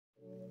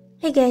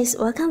Hey guys,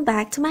 welcome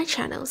back to my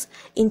channels.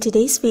 In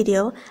today's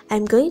video,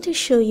 I'm going to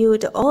show you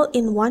the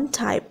all-in-one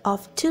type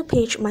of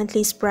 2-page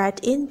monthly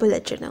spread in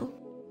bullet journal.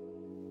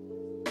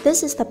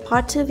 This is the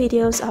part 2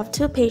 videos of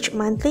 2-page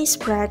monthly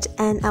spread,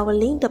 and I will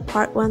link the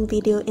part 1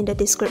 video in the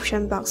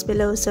description box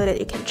below so that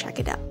you can check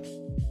it out.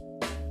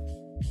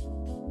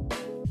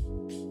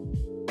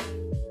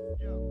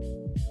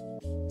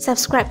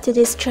 Subscribe to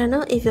this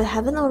channel if you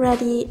haven't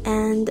already,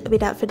 and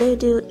without further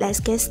ado, let's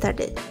get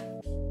started.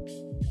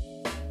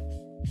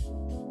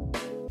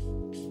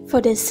 For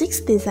the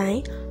sixth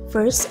design,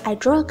 first I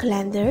draw a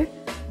calendar,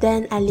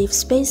 then I leave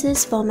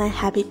spaces for my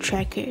habit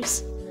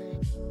trackers.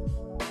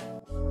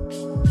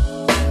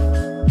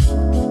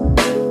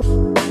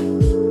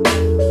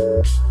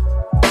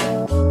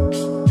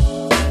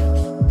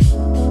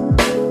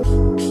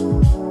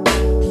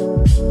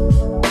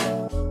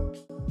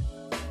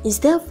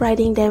 Instead of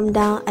writing them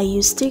down, I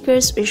use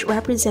stickers which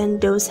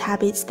represent those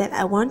habits that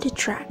I want to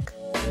track.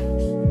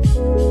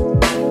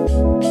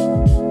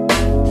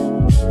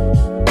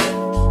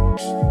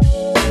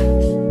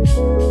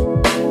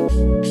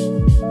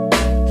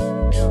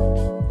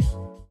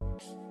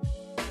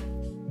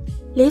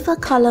 Leave a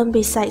column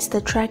besides the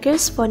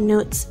trackers for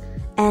notes,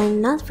 and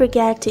not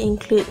forget to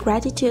include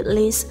gratitude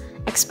lists,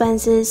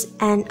 expenses,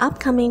 and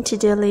upcoming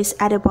to-do lists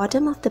at the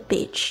bottom of the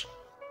page.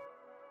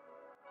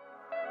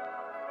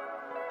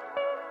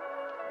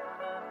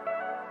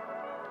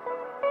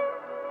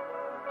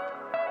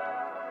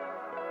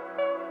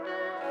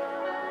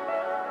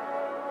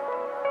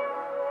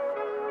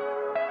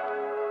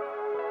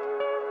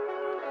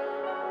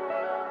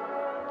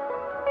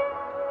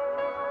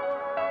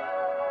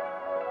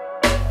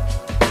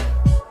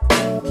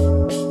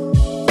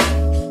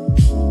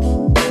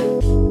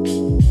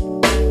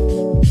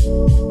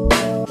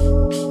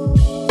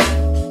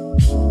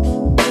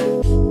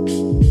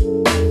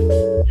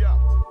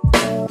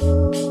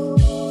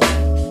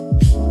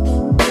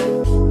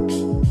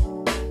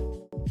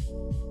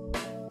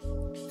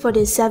 For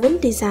the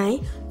seventh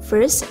design,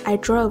 first I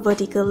draw a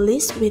vertical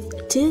list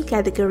with two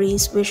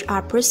categories which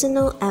are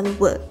personal and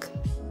work.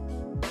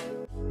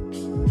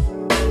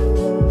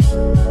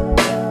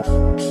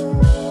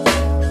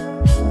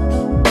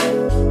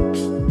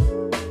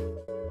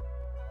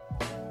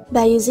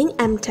 By using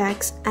M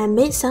tags, I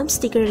made some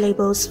sticker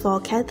labels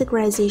for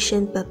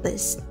categorization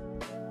purpose.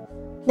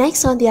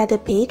 Next, on the other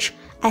page,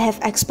 I have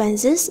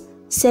expenses,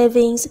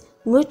 savings,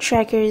 mood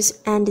trackers,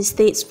 and the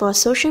states for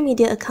social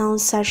media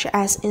accounts such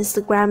as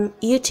Instagram,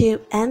 YouTube,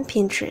 and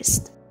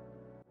Pinterest.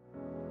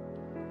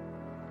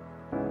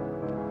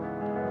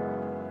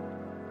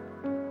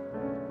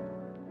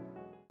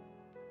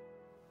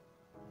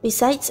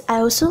 Besides,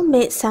 I also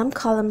made some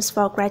columns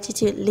for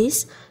gratitude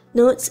lists,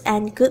 notes,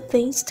 and good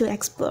things to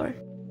explore.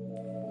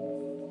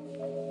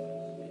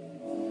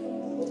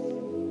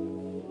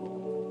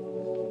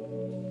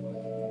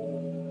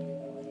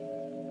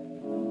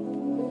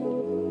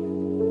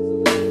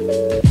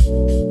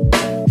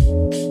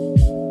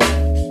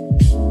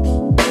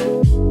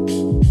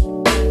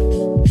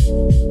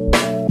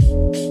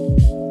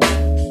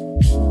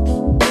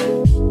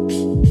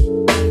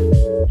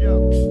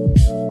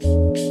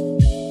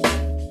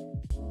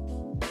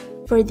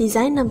 For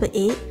design number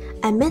 8,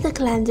 I made a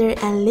calendar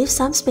and leave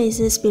some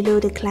spaces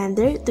below the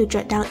calendar to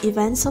jot down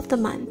events of the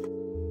month.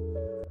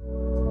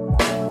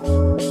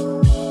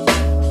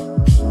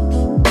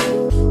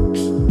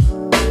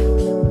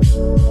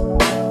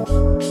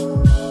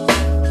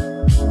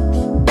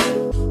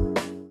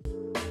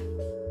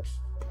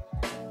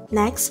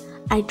 Next,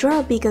 I draw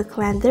a bigger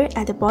calendar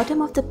at the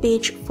bottom of the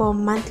page for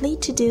monthly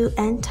to-do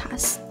and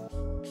tasks.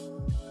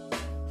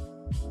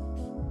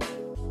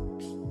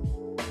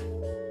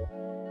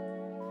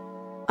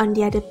 On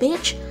the other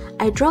page,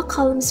 I draw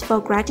columns for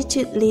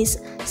gratitude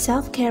lists,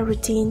 self-care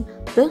routine,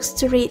 books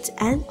to read,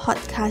 and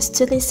podcasts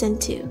to listen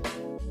to.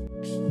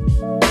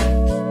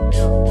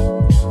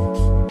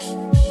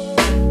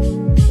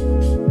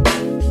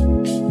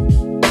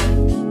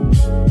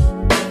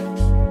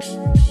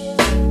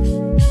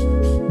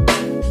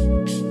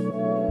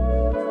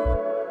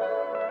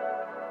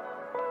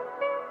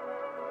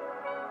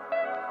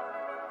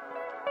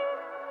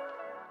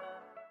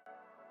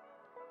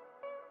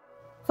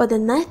 For the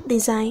ninth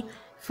design,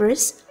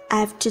 first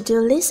I have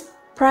to-do lists,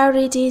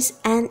 priorities,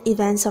 and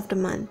events of the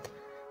month.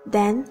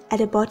 Then, at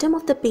the bottom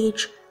of the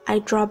page, I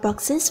draw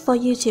boxes for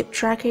YouTube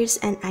trackers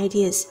and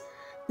ideas.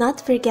 Not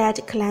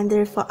forget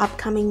calendar for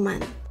upcoming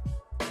month.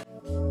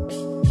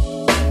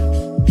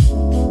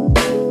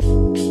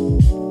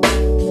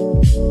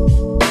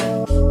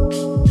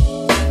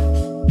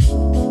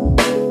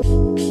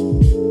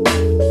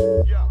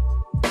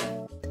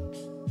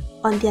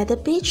 On the other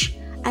page,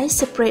 I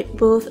separate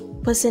both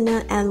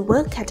personal and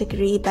work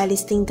category by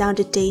listing down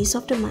the days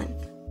of the month.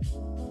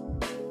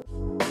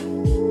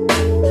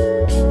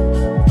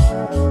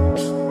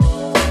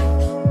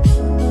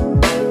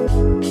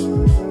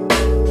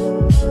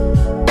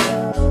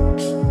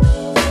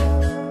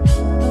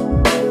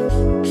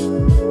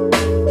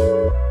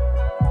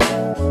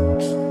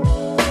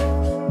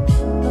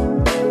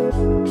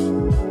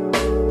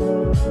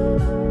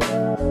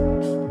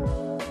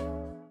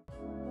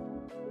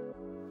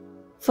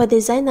 For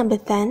design number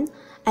 10,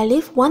 I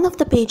leave one of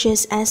the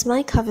pages as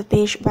my cover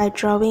page by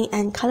drawing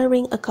and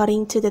coloring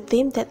according to the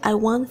theme that I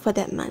want for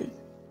that month.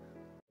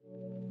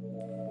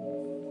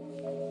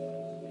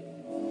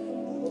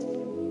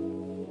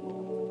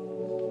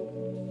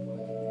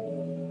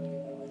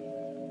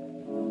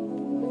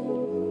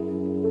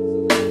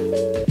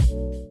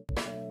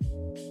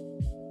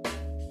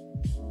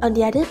 On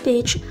the other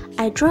page,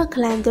 I draw a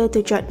calendar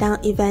to jot down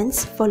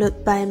events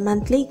followed by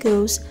monthly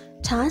goals,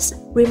 tasks,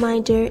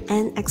 reminder,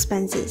 and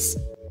expenses.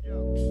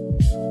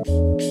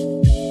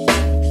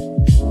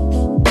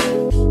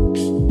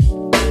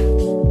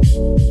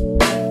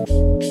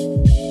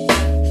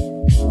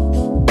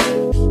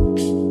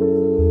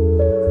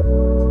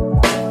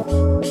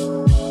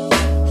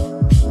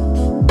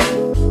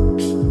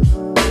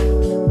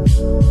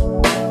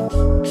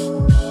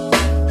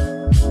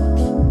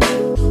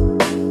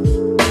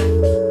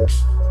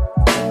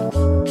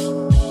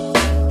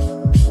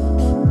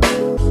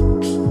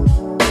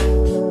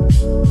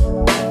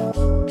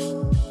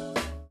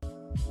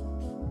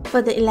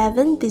 For the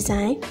 11th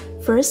design,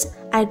 first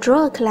I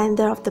draw a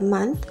calendar of the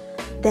month,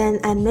 then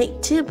I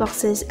make 2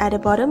 boxes at the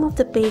bottom of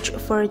the page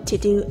for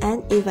to-do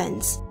and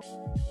events.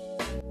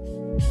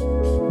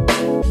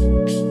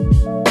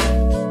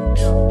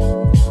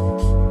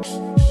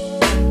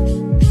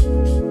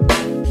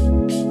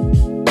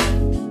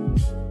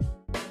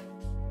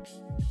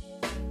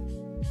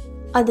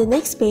 On the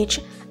next page,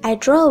 I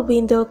draw a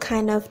window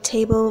kind of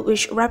table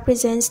which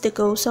represents the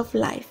goals of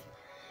life.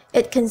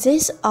 It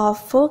consists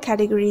of 4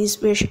 categories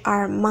which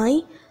are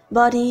mind,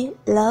 body,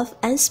 love,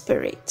 and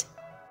spirit.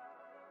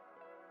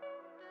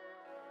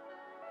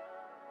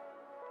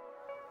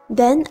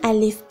 Then I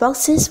leave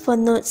boxes for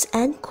notes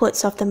and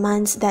quotes of the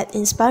months that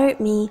inspired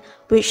me,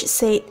 which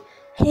said,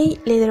 "Hey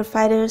little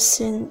fighter,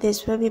 soon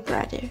this will be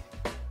brighter."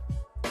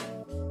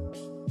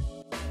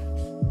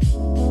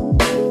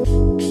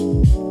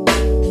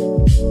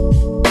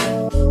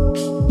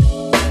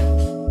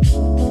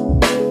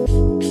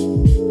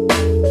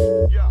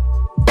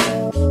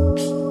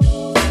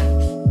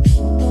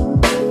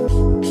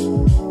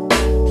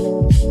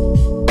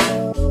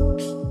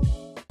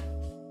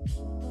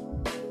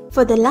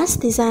 For the last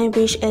design,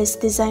 which is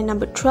design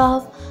number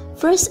 12,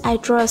 first I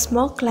draw a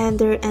small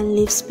calendar and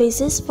leave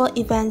spaces for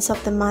events of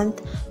the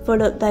month,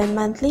 followed by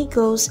monthly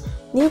goals,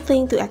 new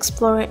thing to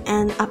explore,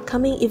 and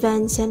upcoming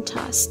events and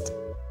tasks.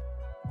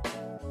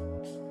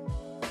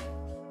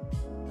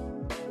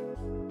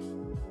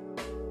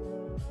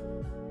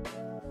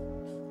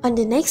 On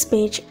the next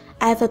page,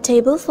 I have a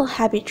table for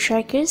habit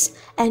trackers,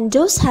 and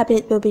those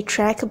habits will be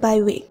tracked by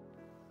week.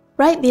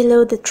 Right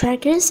below the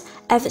trackers,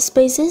 I have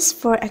spaces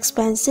for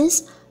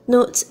expenses,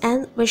 notes,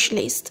 and wish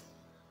list.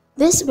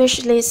 This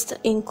wish list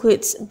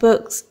includes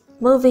books,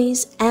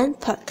 movies, and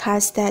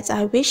podcasts that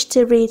I wish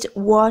to read,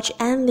 watch,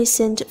 and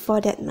listen to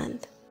for that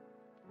month.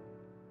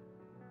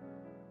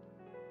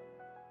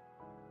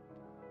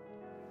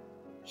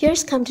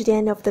 Here's come to the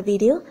end of the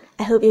video.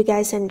 I hope you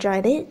guys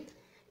enjoyed it.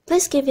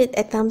 Please give it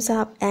a thumbs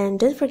up and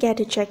don't forget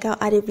to check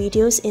out other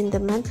videos in the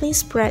monthly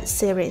spread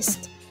series.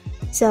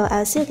 So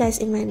I'll see you guys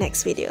in my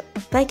next video.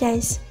 Bye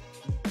guys!